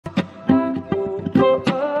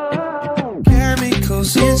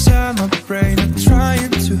Chemicals inside my brain are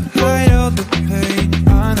trying to hide all the pain.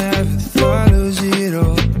 I never thought I'd lose it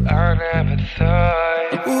all. I never thought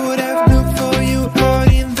I would have looked for you out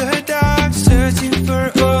in the dark, searching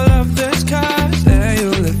for all of the scars. There you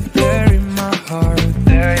live, there in my heart.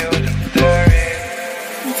 There you live, there in.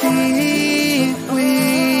 Did we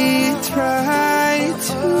try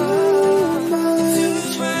too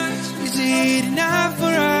much? Is it enough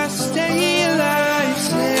for us to stay alive?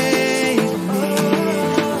 Save me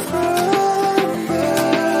from the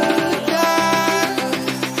dark.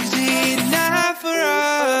 Is it enough for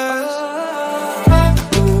us?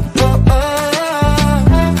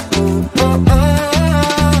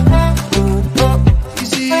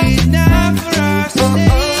 Is it enough for us to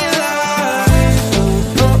stay alive?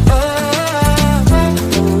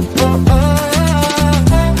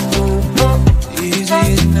 Is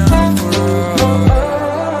it enough for us?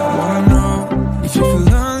 Wanna know if you feel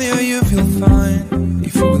lonely or you feel fine.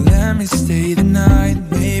 If you will let me stay the night,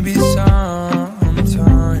 maybe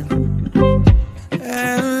sometime.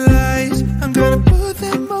 And lies, I'm gonna put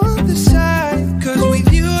them on the side. Cause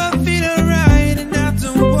with you I feel alright, and I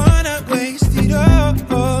don't wanna waste it all.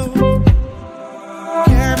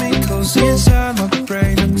 Chemicals inside my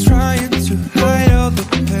brain are trying to hide all the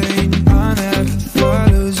pain. I never thought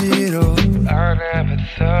I'd lose it all. I never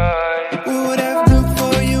thought I would have looked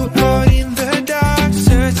for you out in the dark,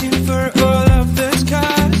 searching for all of the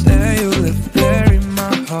scars. There you live, there in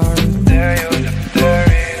my heart. There you live, there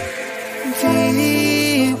in.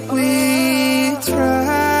 Did we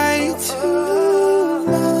try too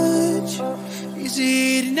much? Is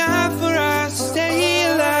it enough for us to stay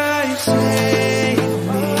alive? Save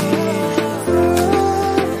me from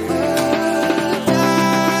the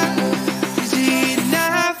dark. Is it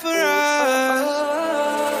enough for us?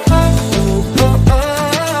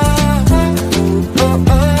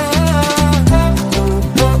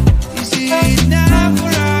 Is it enough for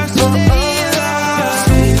us to stay alive?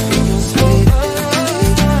 Is it enough for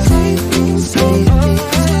us?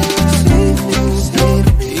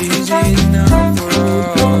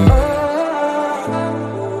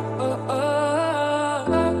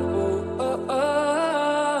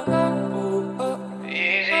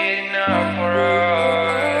 Is it enough for us?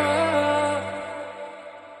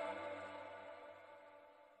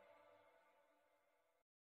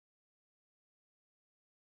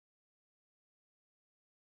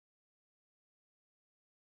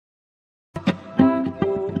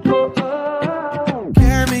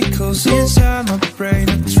 Chemicals inside my brain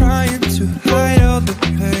are trying to hide all the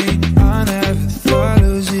pain. I never thought I'd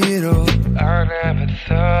lose it all. I never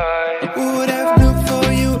thought I would have looked for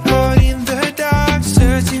you out in the dark,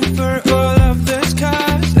 searching for all of the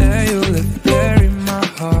scars. There you live, there in my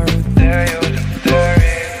heart. There you live, there in.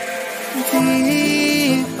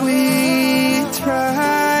 Did we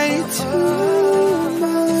try too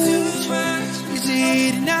much? Is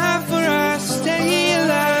it enough for us to stay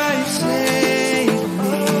alive? Save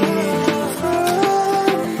me from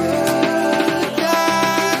the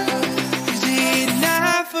dark. Is it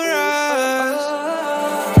enough for us?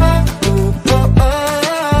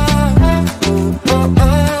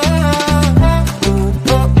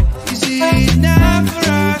 Is it enough for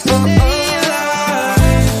us to stay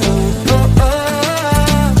alive?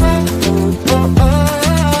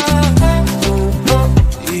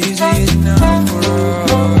 Is it enough for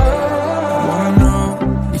us? Wanna know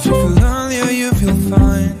if you feel lonely or you feel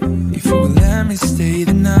fine. If you will let me stay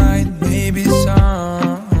the night, maybe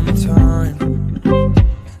sometime.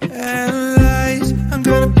 And lies, I'm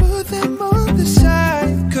gonna put them on the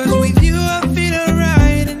side. Cause with you I feel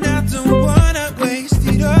alright, and I don't wanna waste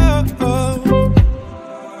it all.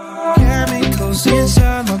 Chemicals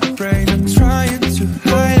inside my brain are trying to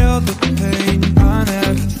hide all the pain. I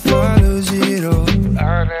never thought I'd lose it all.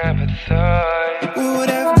 I never thought I would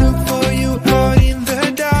have looked for you out in the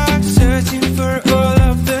dark, searching for all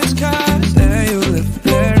of the scars. There you live,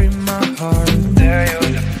 there in my heart. There you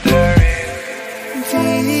live, there in.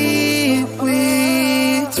 Did we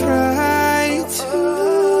try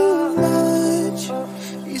too much?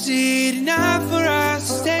 Is it enough for us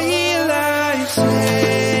to stay alive?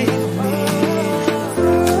 Save me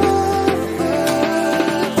from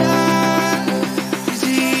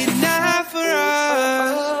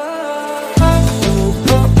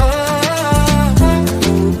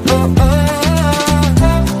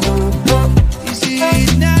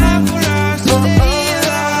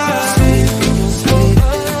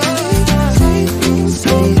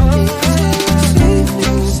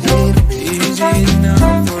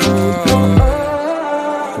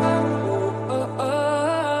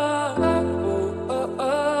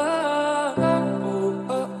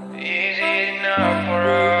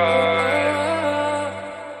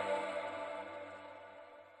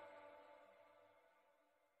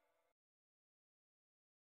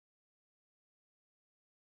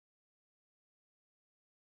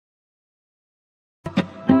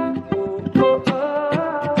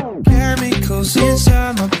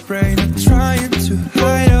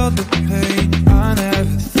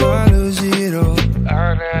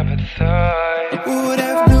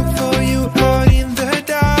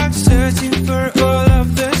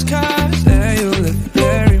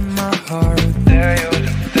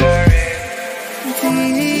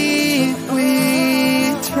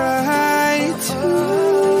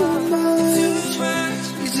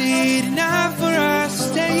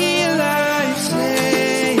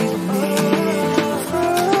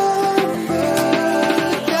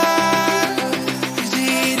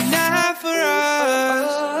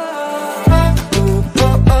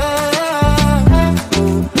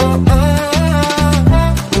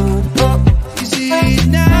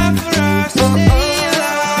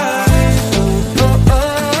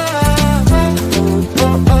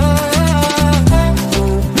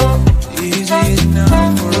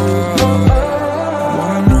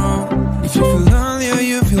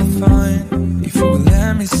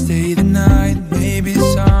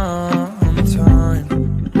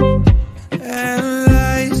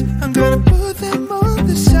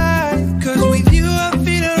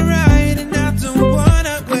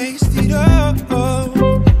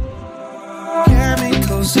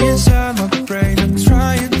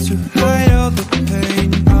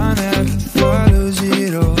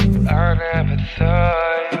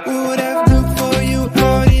thought would have looked for you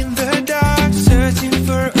out in the dark, searching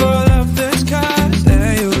for all of the scars.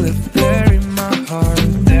 There you live, there in my heart.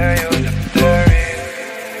 There you live, there in.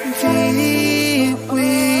 Did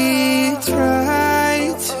we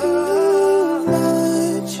try too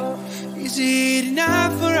much? Is it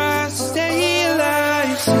enough for us to stay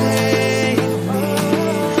alive? Save me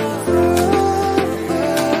from the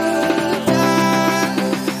dark.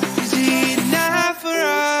 Is it enough for us?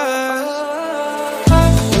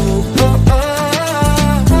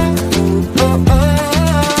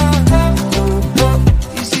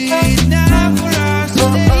 Is it enough for us to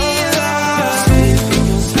stay alive?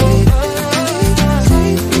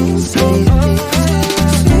 Is it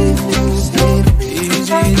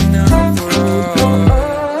enough for us?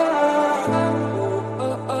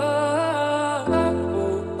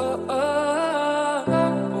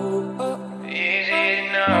 Is it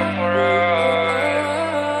enough for us?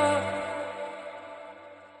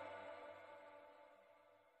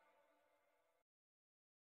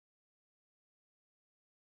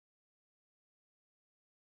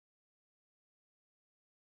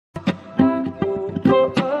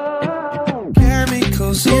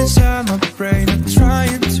 Chemicals inside my brain are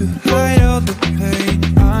trying to hide all the pain.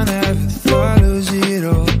 I never thought I'd lose it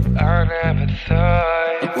all. I never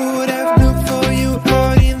thought would have looked for you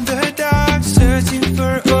out in the dark, searching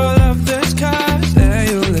for all of the scars. There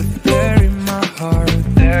you live, there in my heart.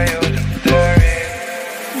 There you live, there in.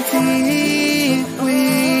 Did we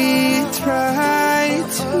try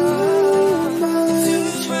too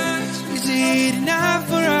much? Is it enough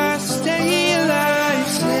for us to stay alive?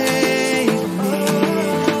 Save me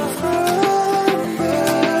from the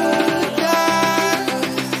dark.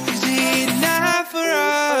 Is it enough for us?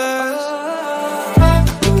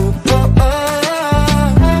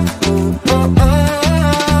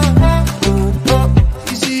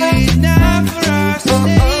 Is it enough for us to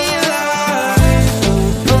stay alive?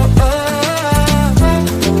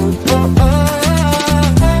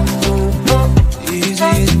 Is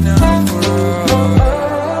it enough for us?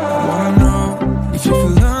 I wanna know if you feel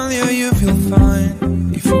lonely or you feel fine.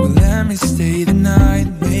 If you will let me stay the night,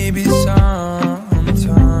 maybe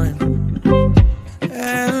sometime.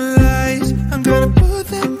 And lies, I'm gonna put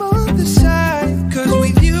them on the side, 'cause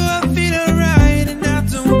with you I feel alright, and I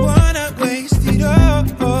don't wanna waste it all.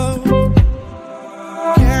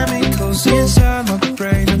 Chemicals inside my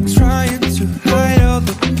brain are trying to hide all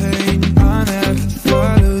the pain. I never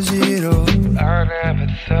thought I'd lose it all. I never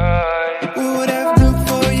thought would have looked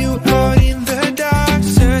for you out in the dark,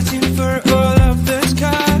 searching for all of the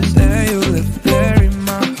scars. There you live, there in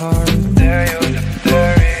my heart. There you live,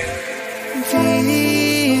 there in.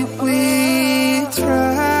 Did we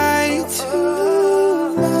try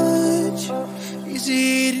too much? Is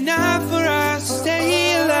it enough for us to stay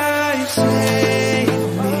alive? Save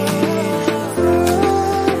me from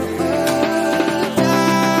the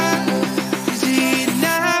dark. Is it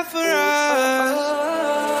enough for us?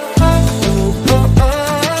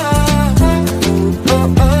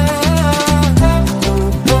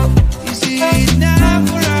 Is it enough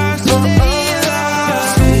for us to stay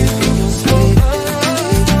alive?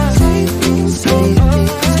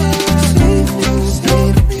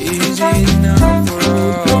 Is it enough for us?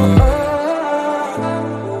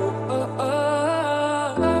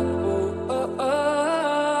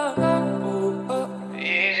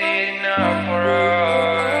 Is it enough for us?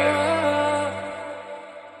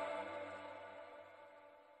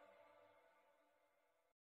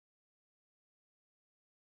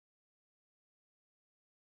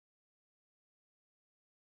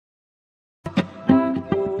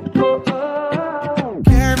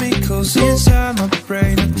 Chemicals inside my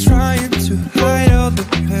brain are trying to hide all the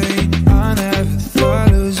pain. I never thought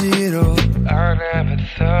I'd lose it all. I never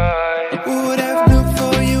thought would have